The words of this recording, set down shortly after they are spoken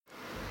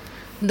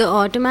The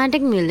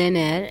Automatic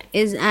Millionaire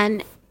is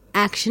an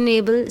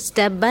actionable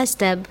step by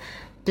step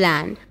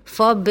plan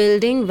for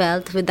building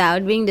wealth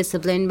without being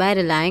disciplined by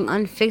relying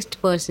on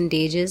fixed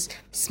percentages,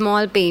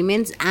 small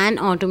payments, and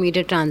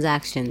automated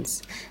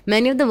transactions.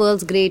 Many of the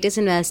world's greatest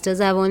investors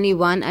have only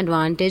one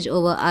advantage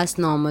over us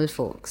normal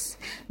folks.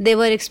 They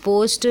were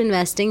exposed to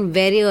investing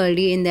very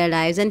early in their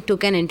lives and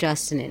took an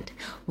interest in it.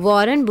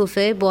 Warren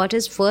Buffett bought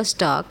his first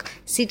stock,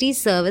 City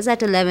Service,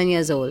 at 11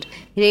 years old.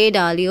 Ray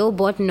Dalio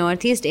bought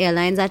Northeast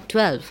Airlines at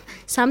 12.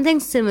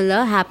 Something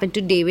similar happened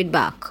to David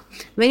Bach.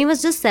 When he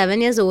was just 7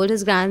 years old,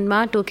 his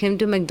grandma took him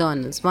to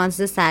McDonald's. Once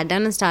they sat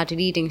down and started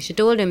eating, she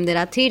told him there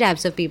are three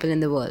types of people in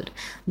the world: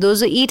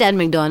 those who eat at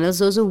McDonald's,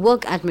 those who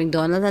work at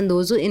McDonald's, and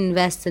those who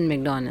invest in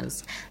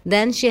McDonald's.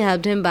 Then she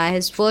helped him buy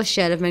his first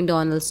share of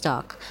McDonald's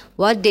stock.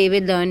 What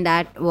David learned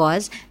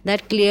was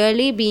that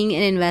clearly being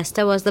an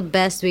investor was the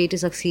best way to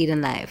succeed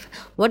in life.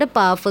 What a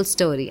powerful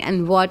story,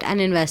 and what an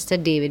investor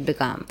David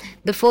became.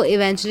 Before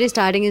eventually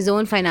starting his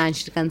own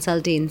financial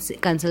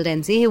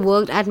consultancy, he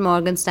worked at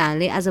Morgan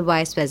Stanley as a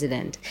vice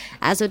president.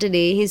 As of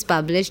today, he's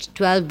published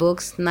 12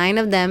 books, 9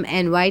 of them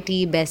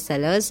NYT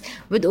bestsellers,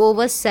 with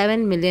over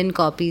 7 million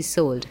copies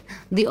sold.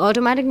 The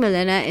Automatic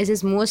Millionaire is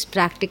his most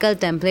practical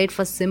template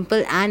for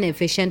simple and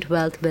efficient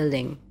wealth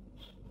building.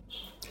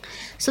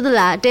 So the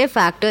latte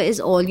factor is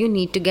all you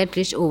need to get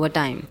rich over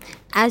time.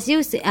 As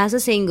the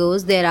saying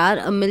goes, there are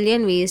a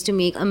million ways to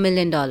make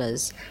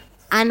 $1,000,000.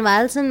 And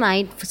while some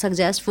might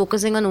suggest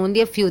focusing on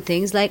only a few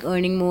things like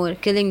earning more,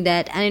 killing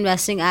debt, and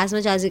investing as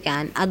much as you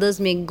can, others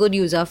make good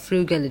use of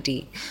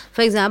frugality.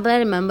 For example, I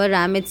remember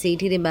Ramit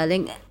Sethi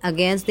rebelling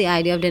against the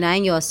idea of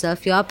denying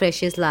yourself your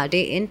precious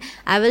latte in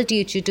I Will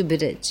Teach You to Be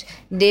Rich.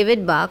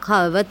 David Bach,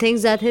 however,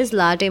 thinks that his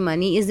latte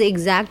money is the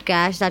exact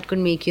cash that could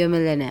make you a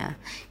millionaire.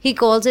 He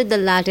calls it the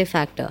latte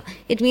factor.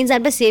 It means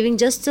that by saving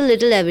just a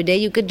little every day,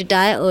 you could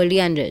retire early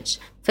and rich.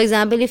 For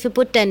example, if you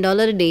put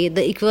 $10 a day,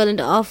 the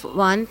equivalent of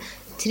one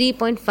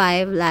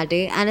 3.5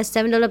 latte and a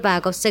 $7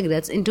 pack of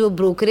cigarettes, into a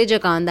brokerage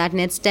account that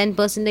nets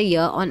 10% a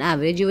year on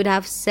average, you would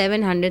have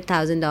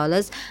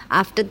 $700,000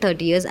 after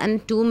 30 years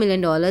and $2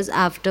 million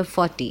after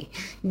 40.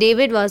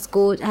 David has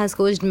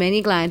coached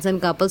many clients and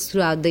couples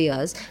throughout the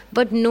years,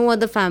 but no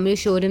other family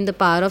showed him the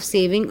power of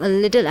saving a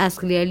little as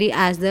clearly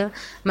as the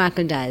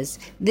McIntyres.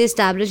 They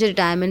established a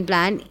retirement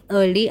plan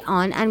early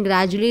on and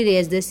gradually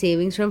raised their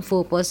savings from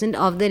 4%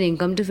 of their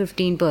income to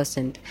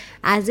 15%.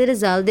 As a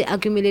result, they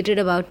accumulated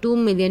about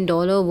 $2 million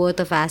worth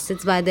of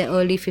assets by their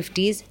early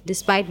 50s,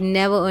 despite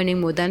never earning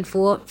more than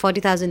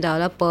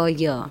 $40,000 per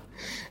year.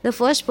 The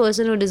first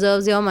person who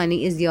deserves your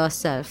money is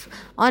yourself.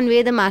 On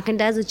way the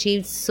McIntyres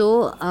achieved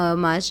so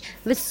much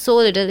with so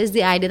little is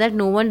the idea that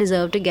no one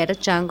deserves to get a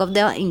chunk of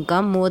their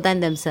income more than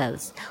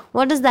themselves.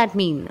 What does that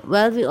mean?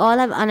 Well, we all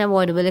have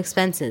unavoidable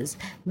expenses,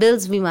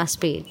 bills we must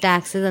pay,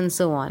 taxes, and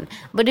so on.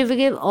 But if we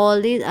give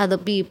all these other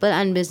people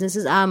and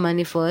businesses our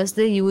money first,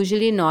 there's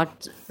usually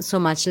not so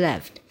much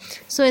left.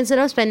 So instead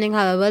of spending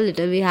however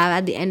little we have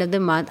at the end of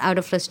the month out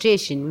of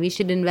frustration, we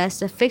should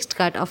invest a fixed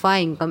cut of our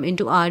income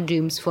into our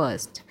dreams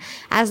first.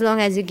 As long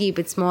as you keep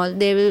it small,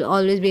 there will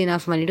always be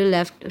enough money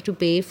left to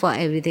pay for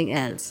everything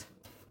else.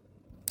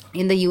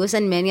 In the US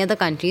and many other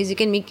countries, you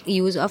can make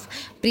use of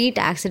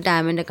pre-tax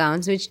retirement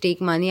accounts which take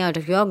money out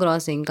of your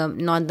gross income,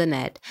 not the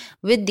net.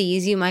 With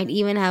these, you might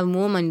even have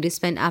more money to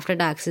spend after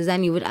taxes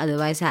than you would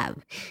otherwise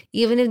have.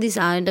 Even if these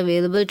aren't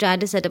available, try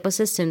to set up a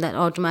system that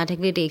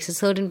automatically takes a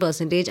certain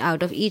percentage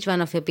out of each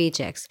one of your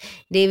paychecks.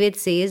 David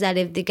says that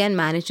if they can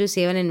manage to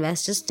save and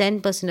invest just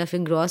 10% of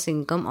your gross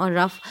income, or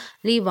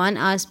roughly 1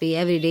 hour's pay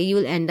every day, you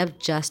will end up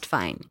just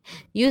fine.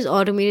 Use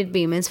automated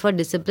payments for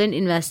disciplined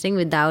investing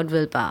without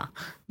willpower.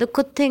 The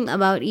good thing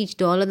about each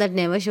dollar that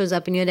never shows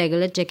up in your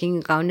regular checking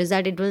account is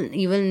that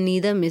you will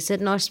neither miss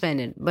it nor spend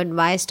it. But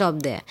why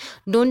stop there?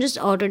 Don't just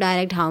auto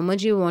direct how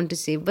much you want to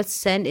save, but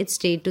send it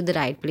straight to the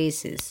right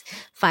places.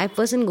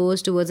 5%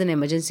 goes towards an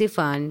emergency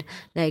fund,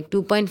 like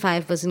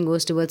 2.5%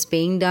 goes towards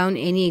paying down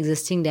any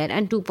existing debt,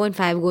 and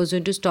 2.5 goes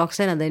into stocks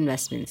and other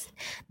investments.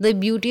 The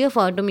beauty of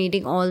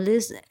automating all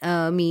this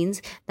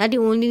means that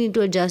you only need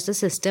to adjust the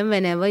system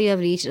whenever you have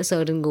reached a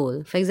certain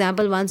goal. For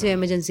example, once your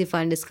emergency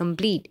fund is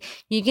complete,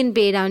 you can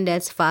pay down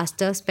debts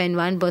faster, spend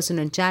 1%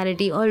 on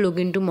charity, or look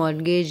into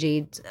mortgage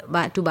rates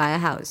to buy a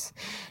house.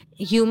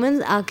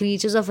 Humans are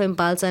creatures of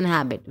impulse and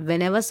habit.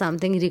 Whenever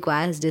something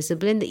requires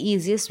discipline, the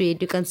easiest way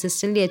to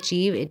consistently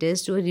achieve it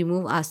is to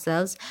remove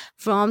ourselves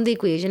from the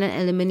equation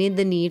and eliminate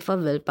the need for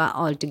willpower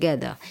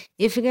altogether.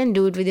 If you can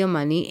do it with your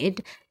money,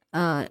 it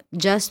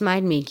just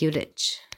might make you rich.